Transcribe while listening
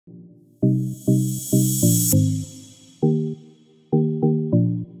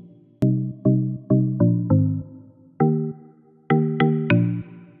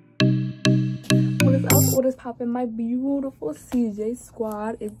is popping, my beautiful CJ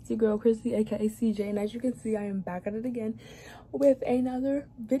squad? It's your girl Chrissy, aka CJ, and as you can see, I am back at it again with another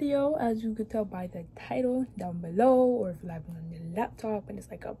video. As you could tell by the title down below, or if you're live on your laptop and it's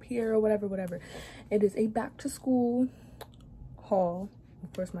like up here or whatever, it is a back to school haul.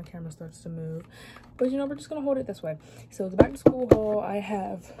 Of course my camera starts to move, but you know, we're just gonna hold it this way. So the back to school haul, I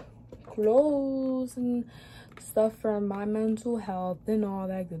have clothes and stuff for my mental health and all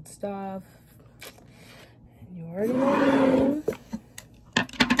that good stuff. And you already know me.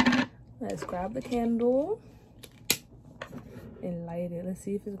 Let's grab the candle and light it. Let's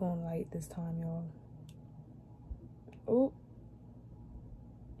see if it's gonna light this time, y'all. Oh,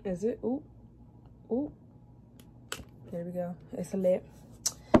 is it? Oh, oh, there we go. It's lit.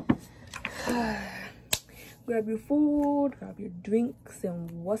 Grab your food, grab your drinks,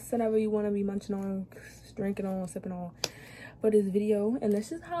 and whatsoever you want to be munching on, drinking on, sipping on for this video, and let's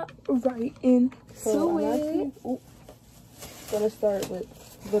just hop right into it. Gonna start with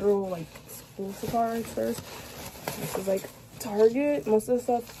literal like school supplies first. This is like Target. Most of the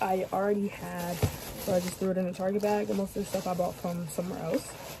stuff I already had, so I just threw it in a Target bag, and most of the stuff I bought from somewhere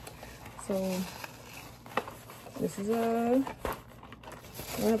else. So this is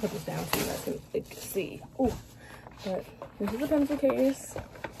I'm gonna put this down so you guys can like see. Oh, but this is a pencil case.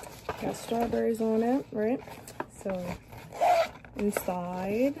 Got strawberries on it, right? So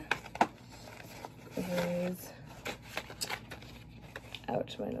inside is,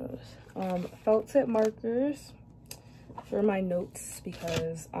 ouch, my nose. Felt tip markers for my notes,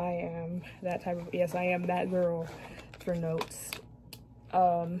 because I am that type of, yes, I am that girl for notes.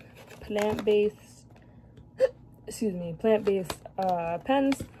 Plant-based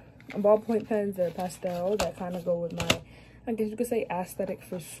pens, ballpoint pens or pastel that kind of go with my, I guess you could say, aesthetic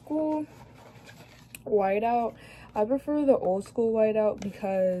for school. Whiteout, I prefer the old school whiteout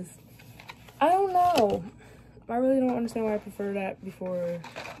because I don't know, I really don't understand why I prefer that before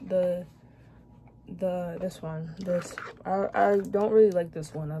this one. I don't really like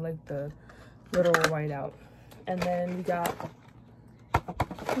this one. I like the little whiteout. And then we got,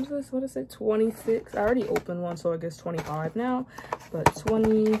 what is it, 26, I already opened one, so I guess 25 now, but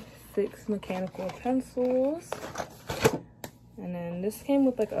 26 mechanical pencils. And then this came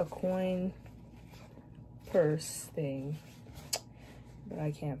with like a coin purse thing, but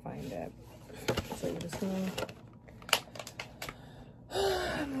I can't find that, so we're just gonna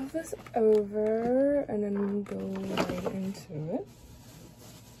move this over and then go right into it.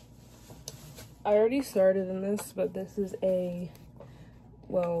 I already started in this, but this is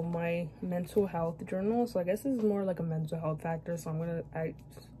my mental health journal, so I guess this is more like a mental health factor, so I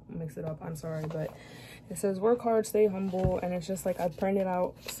mix it up, I'm sorry, but it says work hard, stay humble, and it's just like I printed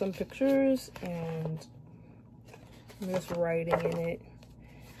out some pictures and I'm just writing in it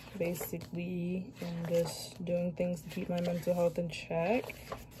basically, and just doing things to keep my mental health in check,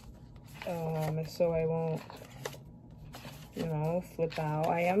 so I won't, you know, flip out.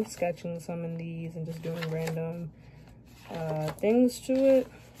 I am sketching some in these and just doing random things to it,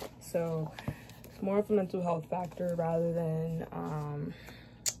 so it's more of a mental health factor rather than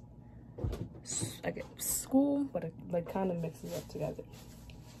I guess school, but it like kind of mixes up together.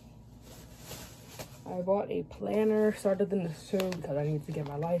 I bought a planner, started in this too because I need to get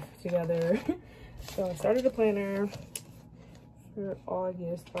my life together. So I started a planner for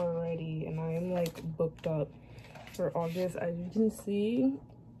August already, and I am like booked up for August. As you can see,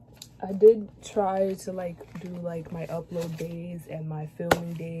 I did try to like do like my upload days and my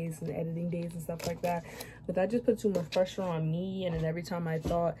filming days and editing days and stuff like that, but that just put too much pressure on me. And then every time I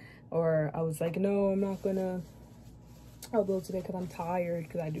thought, or I was like, no, I'm not gonna upload today because I'm tired,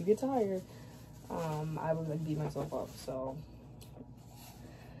 because I do get tired, I would like beat myself up. So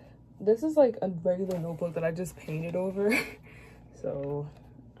this is like a regular notebook that I just painted over. So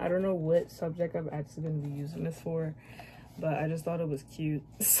I don't know what subject I'm actually gonna be using this for, but I just thought it was cute,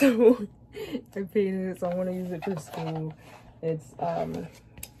 so I painted it, so I want to use it for school. It's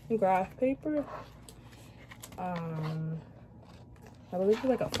graph paper. I believe it's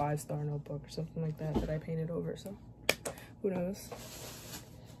like a 5-star notebook or something like that I painted over, so who knows.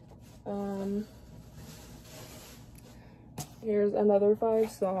 Here's another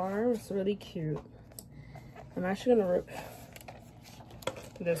 5-star. It's really cute. I'm actually gonna rip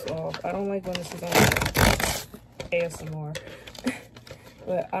this off. I don't like when this is on ASMR,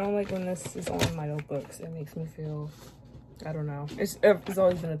 but I don't like when this is on my notebooks. It makes me feel, I don't know, it's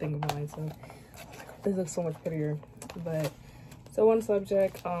always been a thing of mine, so this looks so much prettier. But so one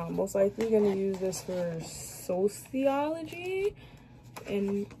subject, most likely gonna use this for sociology,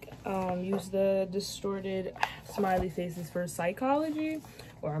 and use the distorted smiley faces for psychology,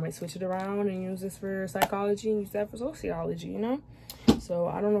 or I might switch it around and use this for psychology and use that for sociology, you know? So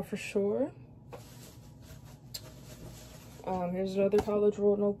I don't know for sure. Here's another College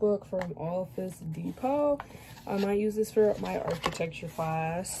Ruled notebook from Office Depot. I might use this for my architecture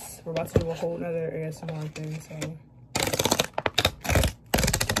class. We're about to do a whole nother ASMR thing, so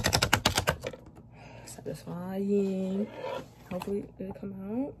satisfying. Hopefully it'll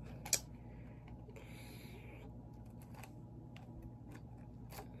come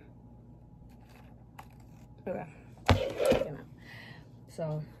out. Okay.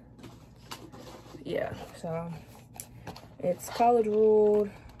 So yeah, so it's College Ruled,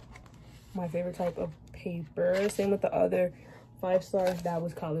 my favorite type of paper. Same with the other 5-star, that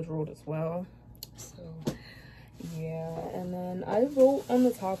was College Ruled as well. So yeah, and then I wrote on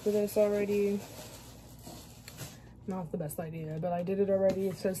the top of this already. Not the best idea, but I did it already.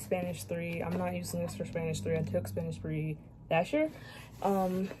 It says Spanish 3. I'm not using this for Spanish 3. I took Spanish 3 last year.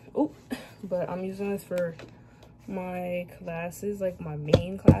 But I'm using this for my classes, like my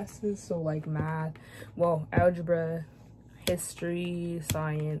main classes. So like math, well, algebra, history,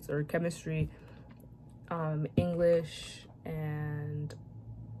 science, or chemistry, English, and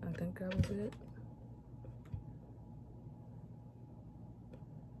I think that was it.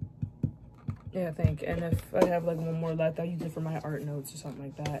 Yeah, I think. And if I have like one more left, I'll use it for my art notes or something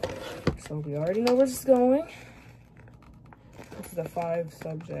like that. So we already know where this is going. This is a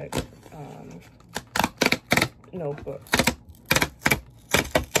 5-subject notebook.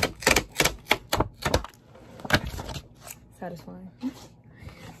 Satisfying.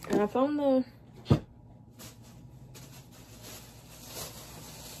 And I found the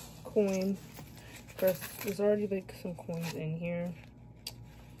coin. First, there's already like some coins in here.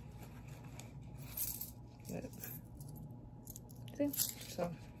 See? So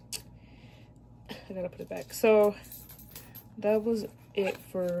I gotta put it back. So that was it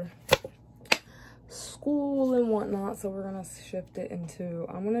for school and whatnot. So we're gonna shift it into,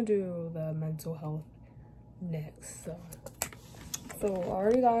 I'm gonna do the mental health next. So I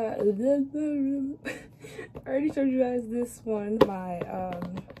already got I already showed you guys this one, my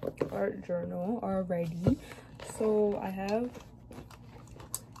art journal already. So I have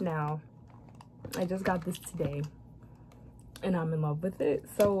now, I just got this today and I'm in love with it.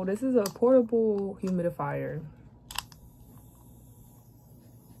 So this is a portable humidifier.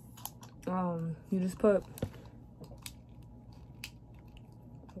 You just put,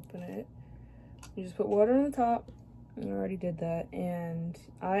 open it, you just put water on the top. I already did that, and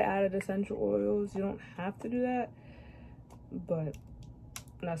I added essential oils. You don't have to do that, but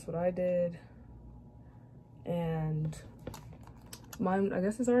that's what I did. And mine, I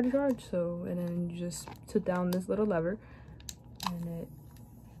guess, is already charged. So, and then you just put down this little lever and it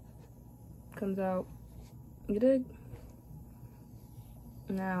comes out. You dig?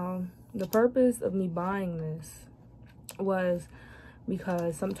 Now, the purpose of me buying this was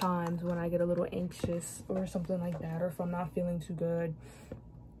because sometimes when I get a little anxious or something like that, or if I'm not feeling too good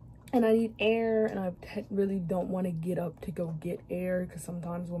and I need air and I really don't want to get up to go get air, because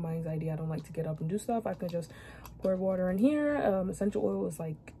sometimes with my anxiety I don't like to get up and do stuff, I can just pour water in here. Essential oil is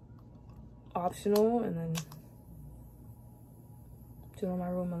like optional, and then sit in my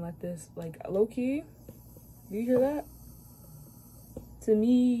room and let this, like, low-key, do you hear that? To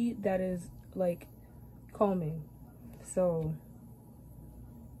me, that is like calming. So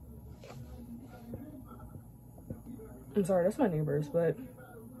I'm sorry, that's my neighbors, but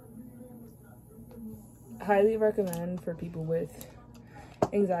I highly recommend for people with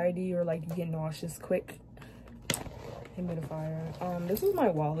anxiety or like you get nauseous quick, humidifier. This is my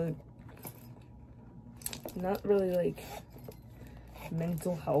wallet. Not really like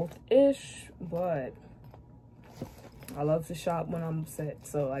mental health-ish, but I love to shop when I'm upset,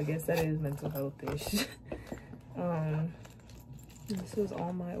 so I guess that is mental health-ish. This is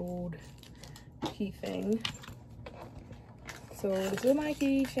all my old key thing. So this is my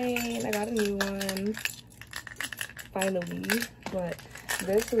keychain. I got a new one finally, but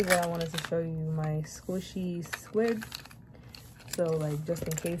this is what I wanted to show you, my squishy squid. So like just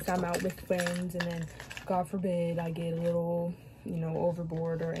in case I'm out with friends and then God forbid I get a little, you know,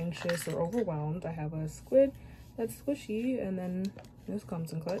 overboard or anxious or overwhelmed, I have a squid that's squishy, and then this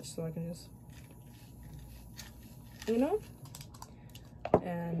comes in clutch, so I can just, you know.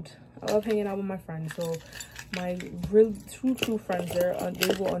 And I love hanging out with my friends, so my real true friends there,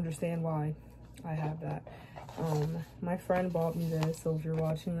 they will understand why I have that. My friend bought me this, so if you're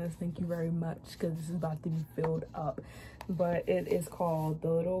watching this, thank you very much, because this is about to be filled up. But it is called The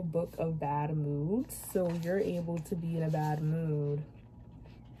Little Book of Bad Moods. So you're able to be in a bad mood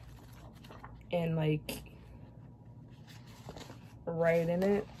and like right in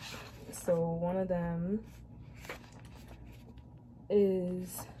it. So one of them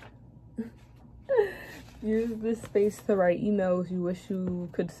is use this space to write emails you wish you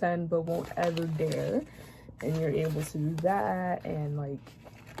could send but won't ever dare. And you're able to do that. And like,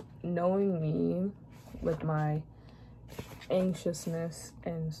 knowing me with my anxiousness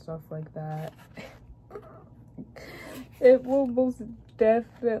and stuff like that, it will most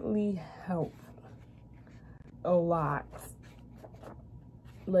definitely help a lot.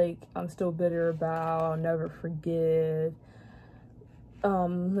 Like, I'm still bitter about, I'll never forgive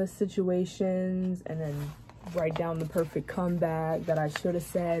the situations, and then write down the perfect comeback that I should have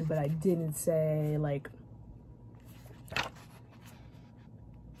said but I didn't say. Like,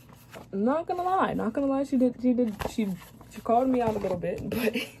 I'm not gonna lie, she called me out a little bit,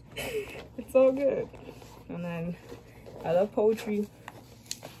 but it's all good. And then I love poetry,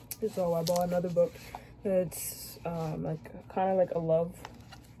 so I bought another book that's like kind of like a love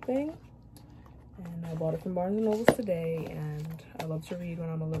thing, and I bought it from Barnes and Noble today, and I love to read when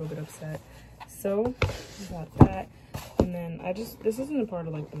I'm a little bit upset, so I got that. And then this isn't a part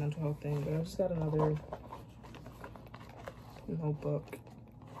of like the mental health thing, but I just got another notebook,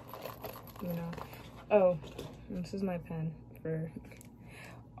 you know. Oh, this is my pen for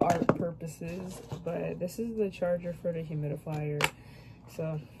art purposes, but this is the charger for the humidifier.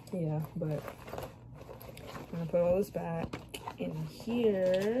 So yeah, but I'm gonna put all this back in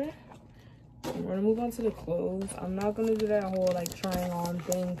here. I'm gonna move on to the clothes. I'm not gonna do that whole like trying on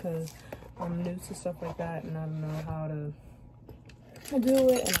thing because I'm new to stuff like that and I don't know how to do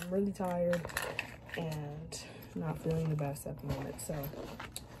it, and I'm really tired and not feeling the best at the moment. So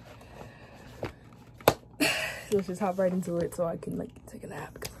let's just hop right into it so I can like take a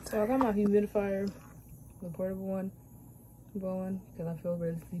nap. So I got my humidifier, the portable one, going because I feel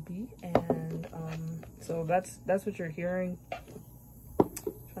really sleepy. And so that's what you're hearing.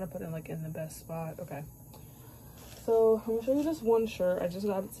 Trying to put it like in the best spot. Okay, so I'm gonna show you this one shirt. I just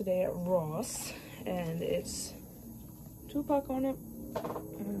got it today at Ross, and it's Tupac on it,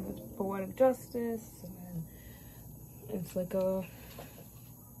 and it's Poetic Justice, and it's like a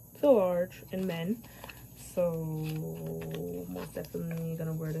large in men. So most definitely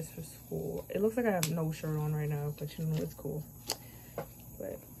gonna wear this for school. It looks like I have no shirt on right now, but you know, it's cool.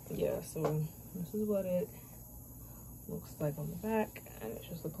 But yeah, so this is what it looks like on the back, and it's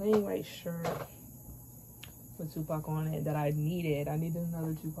just a plain white shirt with Tupac on it that I needed. I needed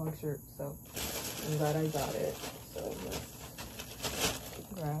another Tupac shirt, so I'm glad I got it. So let's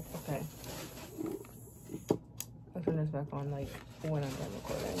grab. Okay, I'll turn this back on like when I'm done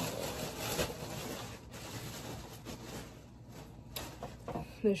recording.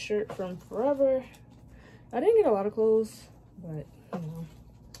 This shirt from Forever. I didn't get a lot of clothes, but you know,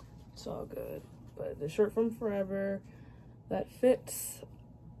 it's all good. But the shirt from Forever that fits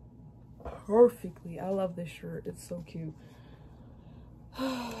perfectly. I love this shirt. It's so cute.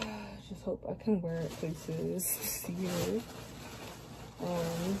 Just hope I can wear it places here.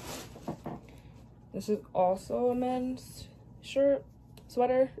 This is also a men's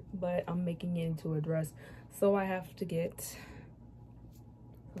sweater, but I'm making it into a dress, so I have to get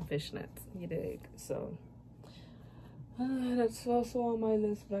some fishnets, you dig? So that's also on my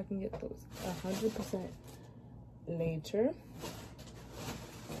list, but I can get those 100% later.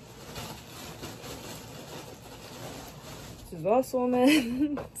 This is also a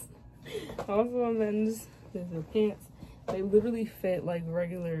men's. There's the pants. They literally fit like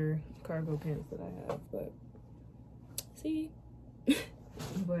regular cargo pants that I have, but see.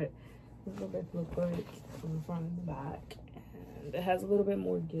 But this is what they look like from the front and the back. And it has a little bit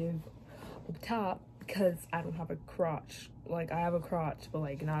more give up top because I don't have a crotch. Like, I have a crotch, but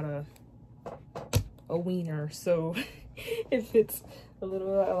like not a wiener, so it fits a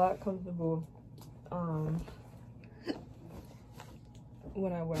lot comfortable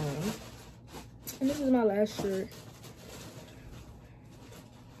when I wear them. And this is my last shirt.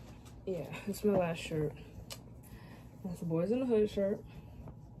 Yeah, this is my last shirt. That's a Boys in the Hood shirt.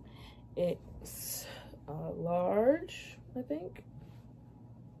 It's large, I think.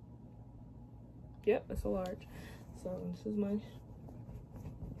 Yep, it's a large. So this is my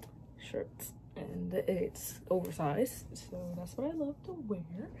shirt, and it's oversized, so that's what I love to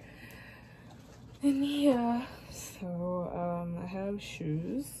wear. And yeah, so I have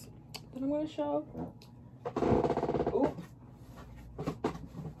shoes that I'm gonna show. Ooh.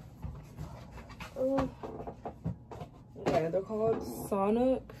 Okay, they're called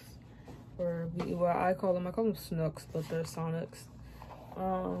Sonics, or what I call them Snooks, but they're Sonics.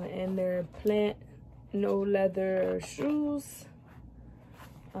 And they're plant no leather shoes.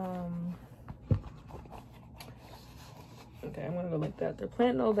 Okay, I'm gonna go like that. They're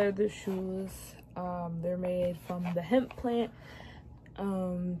plant no leather shoes. They're made from the hemp plant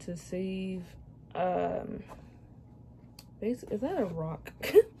to save is that a rock?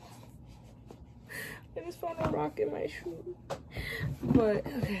 I just found a rock in my shoe. But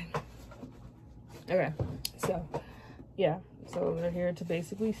okay, so yeah, so they're here to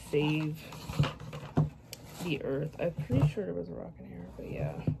basically save the earth. I'm pretty sure there was a rock in here, but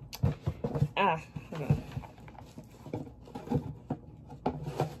yeah. Okay.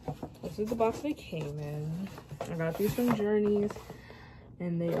 This is the box they came in. I got these from Journeys,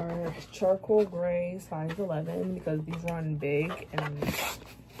 and they are charcoal gray, size 11, because these run big, and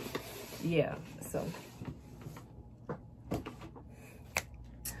yeah, so.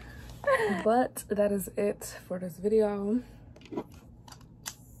 But that is it for this video.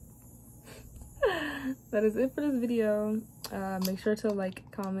 That is it for this video. Make sure to like,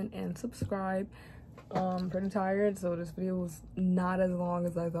 comment, and subscribe. I'm pretty tired, so this video was not as long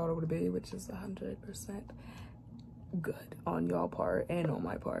as I thought it would be, which is 100% good on y'all part and on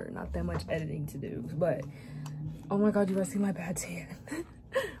my part. Not that much editing to do, but oh my god, you guys see my bad tan.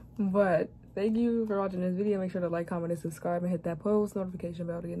 But thank you for watching this video. Make sure to like, comment, and subscribe, and hit that post notification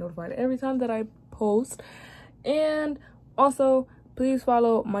bell to get notified every time that I post. And also, please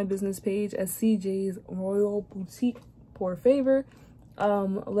follow my business page as CJ's Royal Boutique Pour Favor.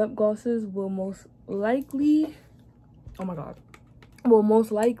 Lip glosses will most likely, oh my god, will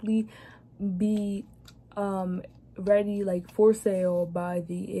most likely be ready, like, for sale by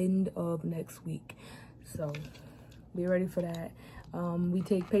the end of next week. So be ready for that. We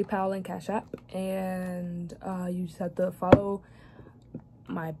take PayPal and Cash App, and you just have to follow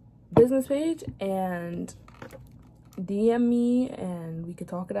my business page and DM me, and we could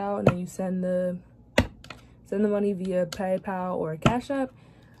talk it out, and then you send the money via PayPal or Cash App,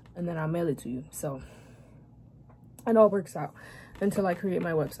 and then I'll mail it to you. So it all works out until I create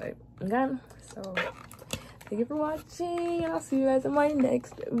my website. Okay, so thank you for watching, and I'll see you guys in my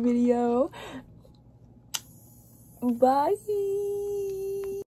next video. Bye.